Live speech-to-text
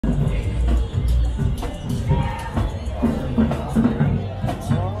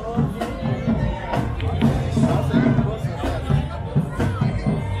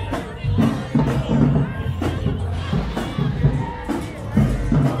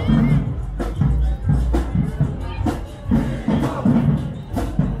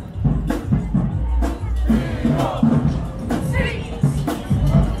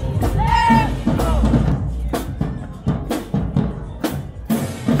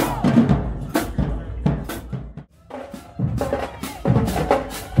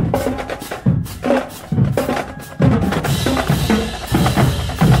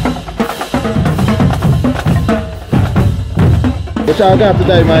y'all got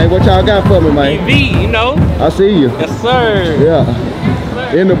today, man? What y'all got for me, man? EV, you know? I see you. Yes, sir.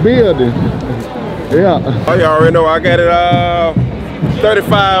 Yeah. In the building. Yeah. Oh, you already know I got it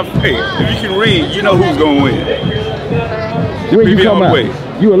 35. Hey, if you can read, you know who's gonna win. When you come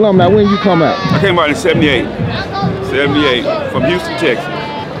out? You alumni, when you come out? I came out in 78. 78 from Houston, Texas.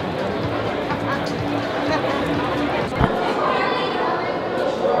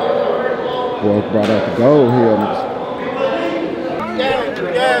 Boy, brought out the gold helmets.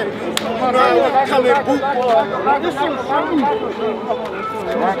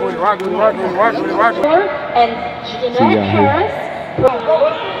 And Jeanette Harris.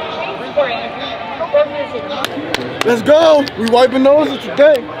 Let's go. We wiping noses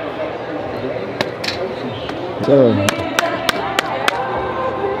today.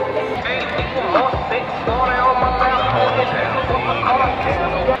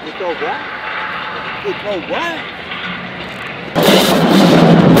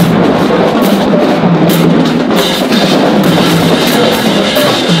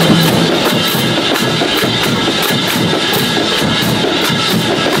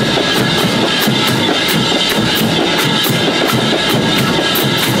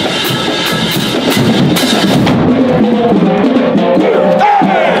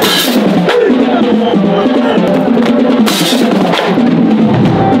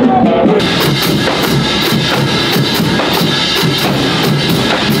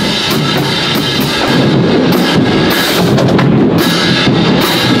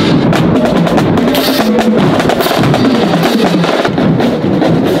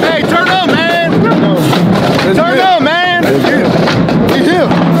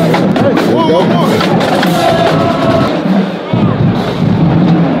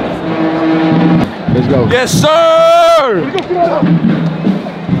 Yes, sir!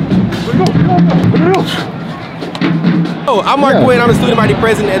 Oh, I'm Mark Quinn. I'm a student body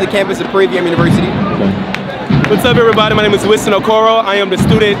president at the campus of Prairie University. What's up, everybody? My name is Winston Okoro. I am the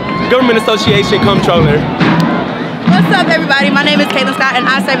Student Government Association Comptroller. What's up, everybody? My name is Caitlin Scott, and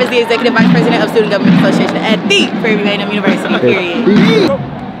I serve as the Executive Vice President of Student Government Association at the Prairie University, period.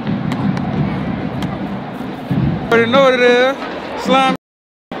 Already know what it is. Slime.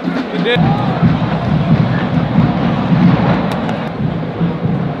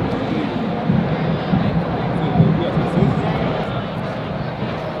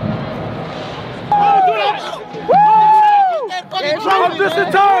 This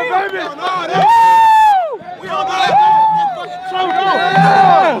is time, baby! We all got it!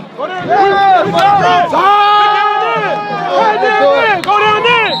 Go down there! Go down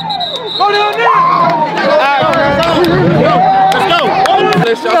there! Go down there!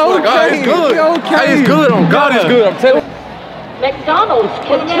 Let's go! God, it's good. Okay. It's good on God. It's good. I'm telling you. McDonald's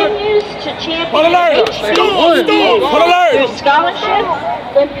continues to champion HBCU through scholarship.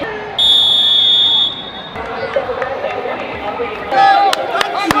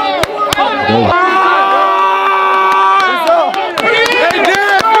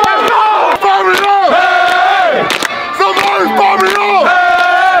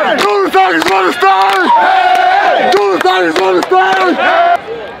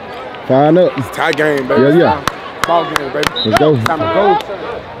 Fine up. It's tie game, baby. Yeah, yeah. Ball game, baby. Let's go. Time to go.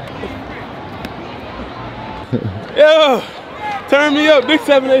 Yeah. Turn me up, big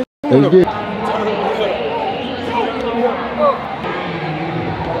 7-8. Let's get.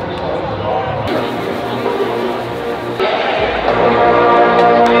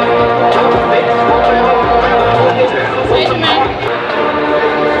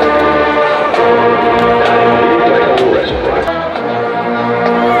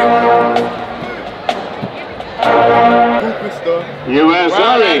 U.S.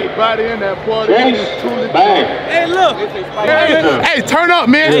 Army. Bang. Hey, look. Hey, turn up,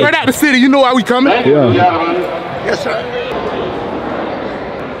 man. Spread out the city. You know why we coming. Yeah. Yes, sir.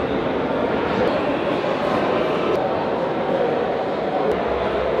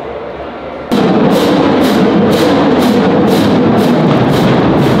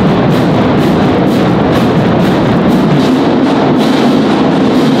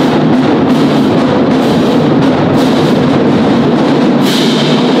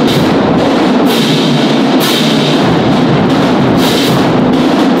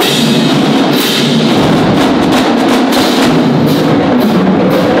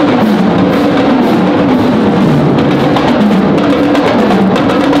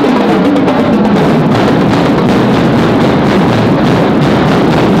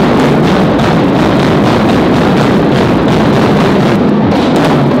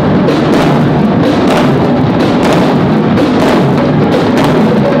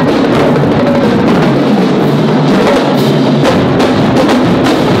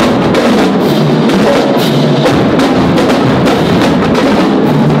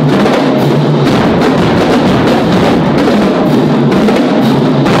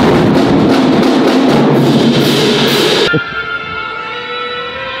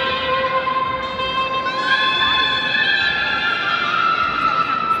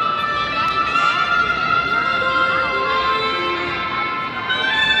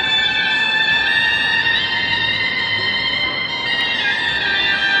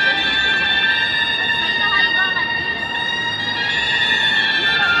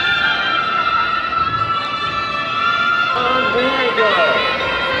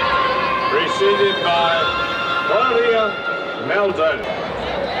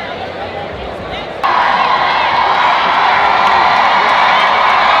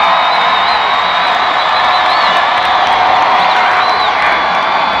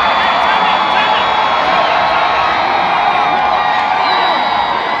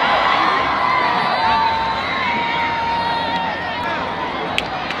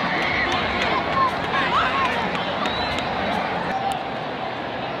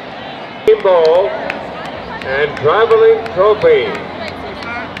 Grambling trophy.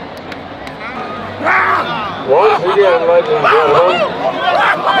 Once again, ladies and gentlemen,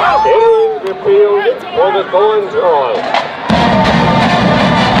 entering the field for the coin toss.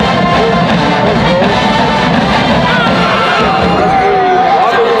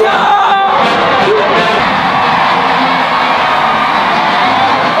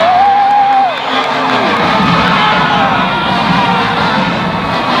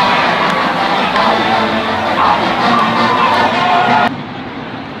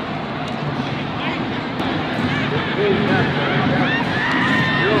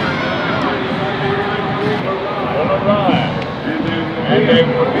 And they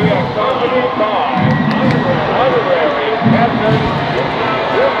will be accompanied by honorary captain,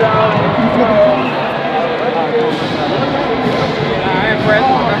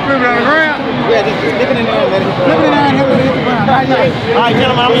 Flip it on the ground. Yeah, just flip it in there and let it flip it in there and let it hit the ground. All right,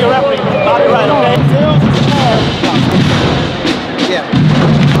 gentlemen, I'm your referee. Bobby right, okay? Yeah.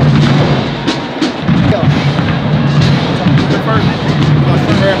 Go. First.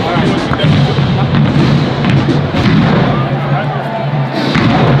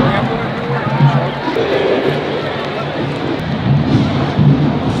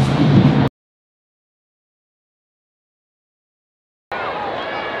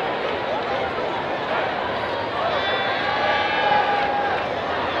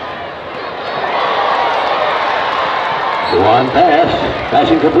 One pass,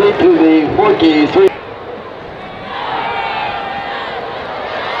 passing complete to the 43.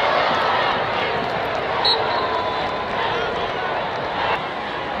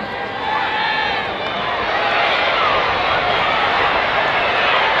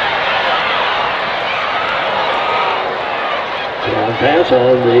 One pass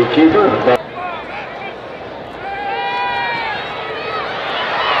on the keeper.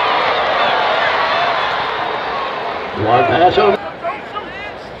 One pass over.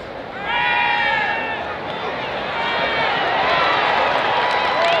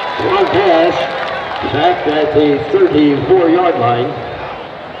 One pass, sacked at the 34-yard line.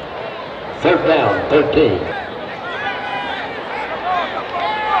 Third down, 13.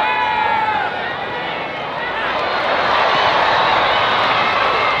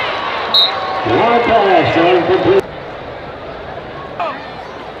 One pass, incomplete.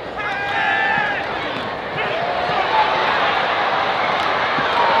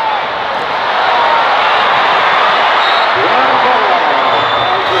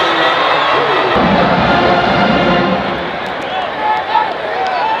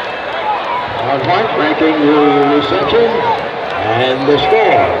 Breaking the reception and the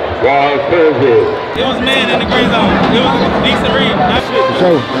score for Prairie. It was man in the green zone. It was a decent read. Not shit. So.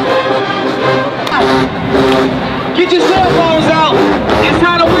 Get your cell phones out. It's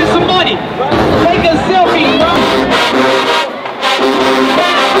time to win some money. Take a selfie, bro.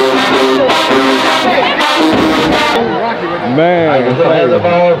 Man. Have the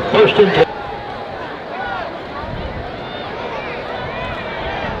ball first and 10.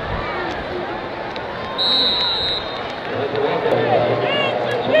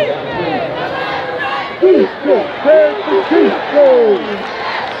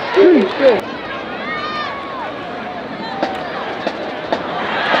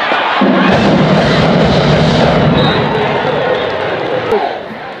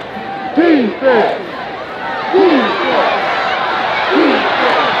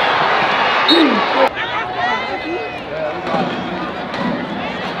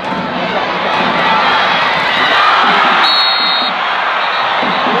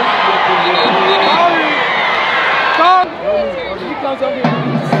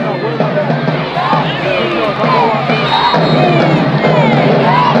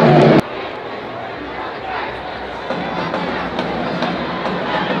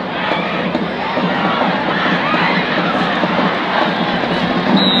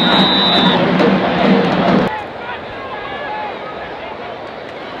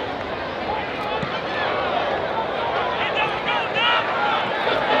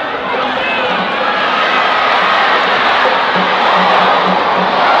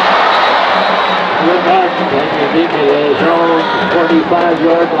 Deep to the zone,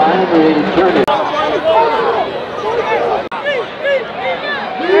 45-yard line, return it.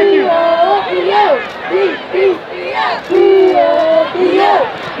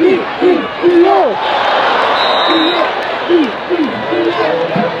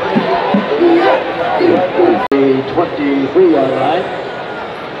 The 23-yard line.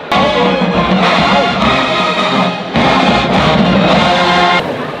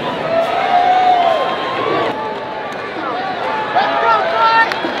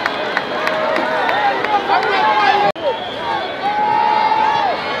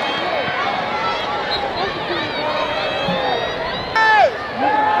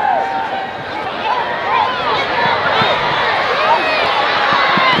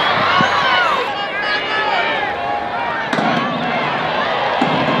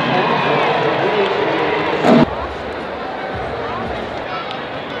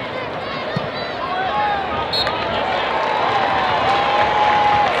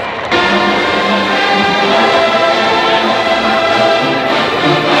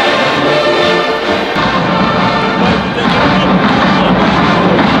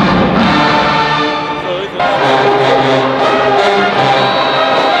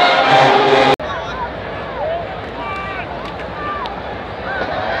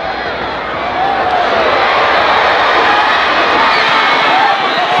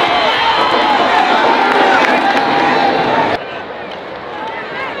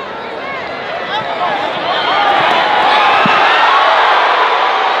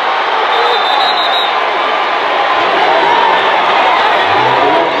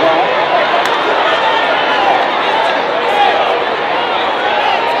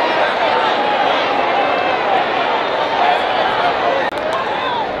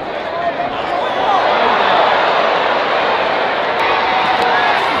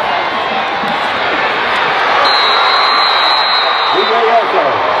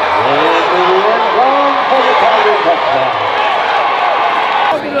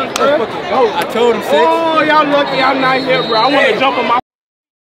 I told him 6. Oh, y'all lucky I'm not here, bro. I want to jump on my...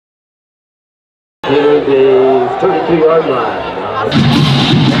 To the 32-yard line.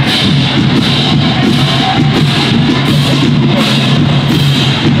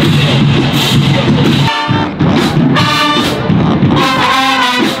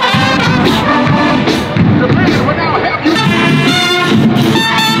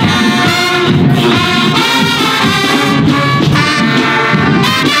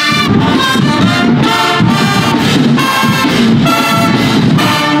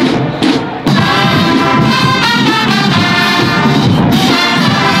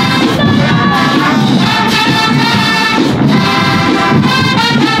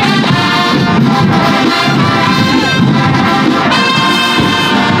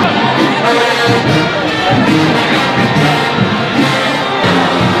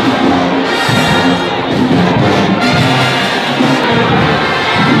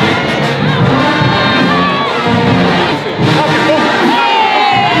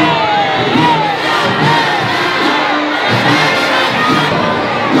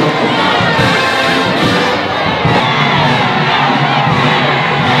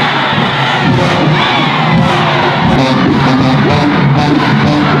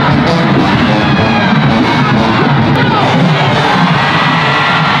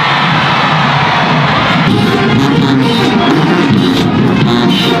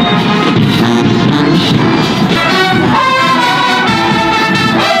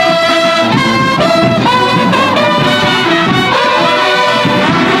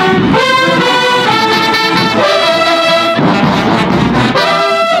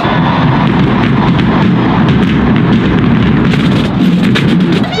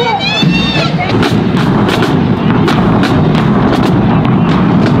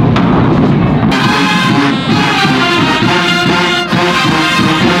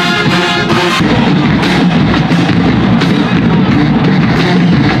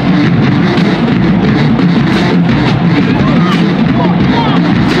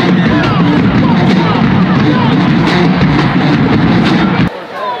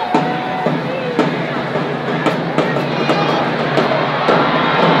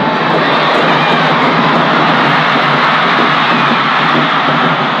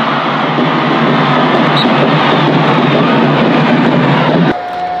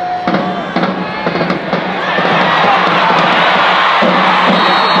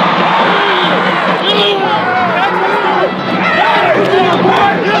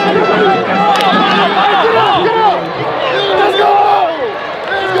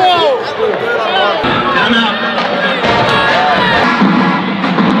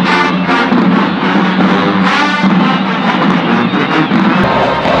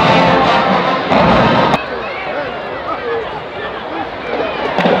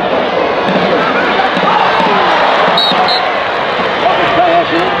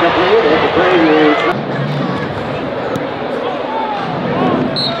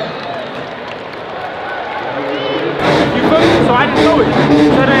 So I didn't know it.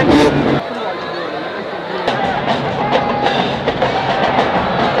 So then...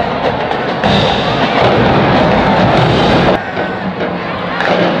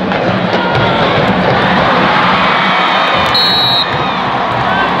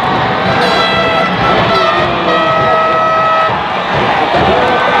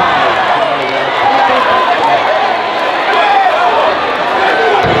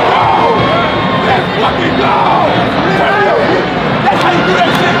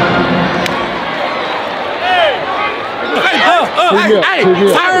 Hey,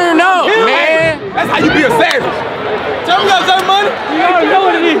 turn up, man. That's how you be a savage. Tell me you got some money. You already know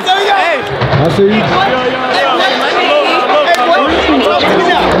what it is. Tell me you got. Hey. I see you.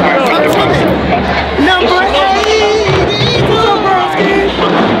 Number 8. What up, Browski?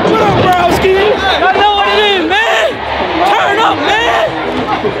 What up, Browski? I know what it is, man. Turn up, man.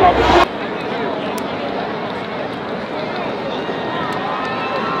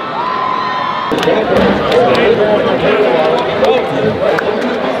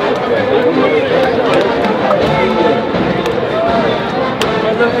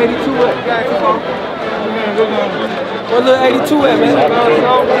 What little 82 at, man?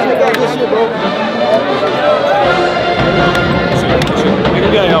 Good shit, bro. What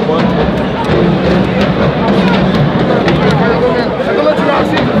you got, y'all, boy? Let y'all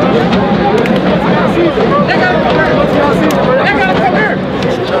see. Come here.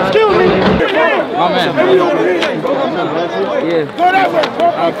 Excuse me. My man. Yeah. Go that way.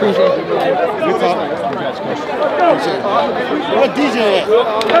 I appreciate you. Good talk. What DJ at?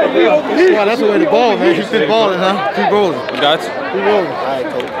 Wow, that's the way to ball, man. You keep balling, huh? Keep rolling. Got you. Keep rolling. All right,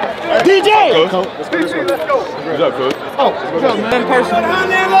 coach. DJ! Coach. Let's go. What's up, coach? Oh, what's up, man? Person.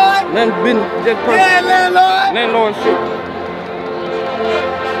 Man, been just person. Yeah, landlord. Landlord shit.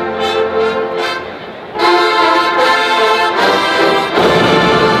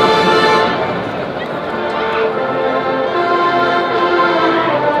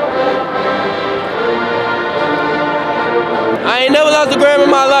 I ain't never lost a gram in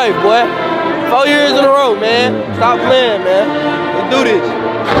my life, boy. 4 years in a row, man. Stop playing, man. Let's do this.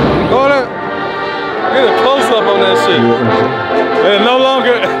 Go on there. Get a close up on that shit. They're no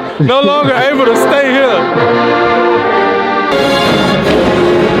longer able to stay here.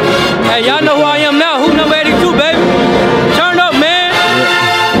 Hey, y'all know who I am now. Who number 82, baby? Turn up, man.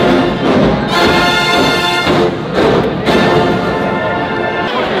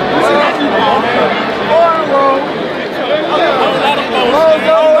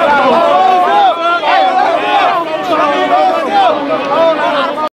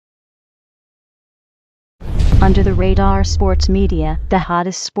 Under the Radar Sports Media, the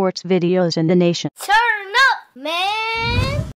hottest sports videos in the nation. Turn up, man!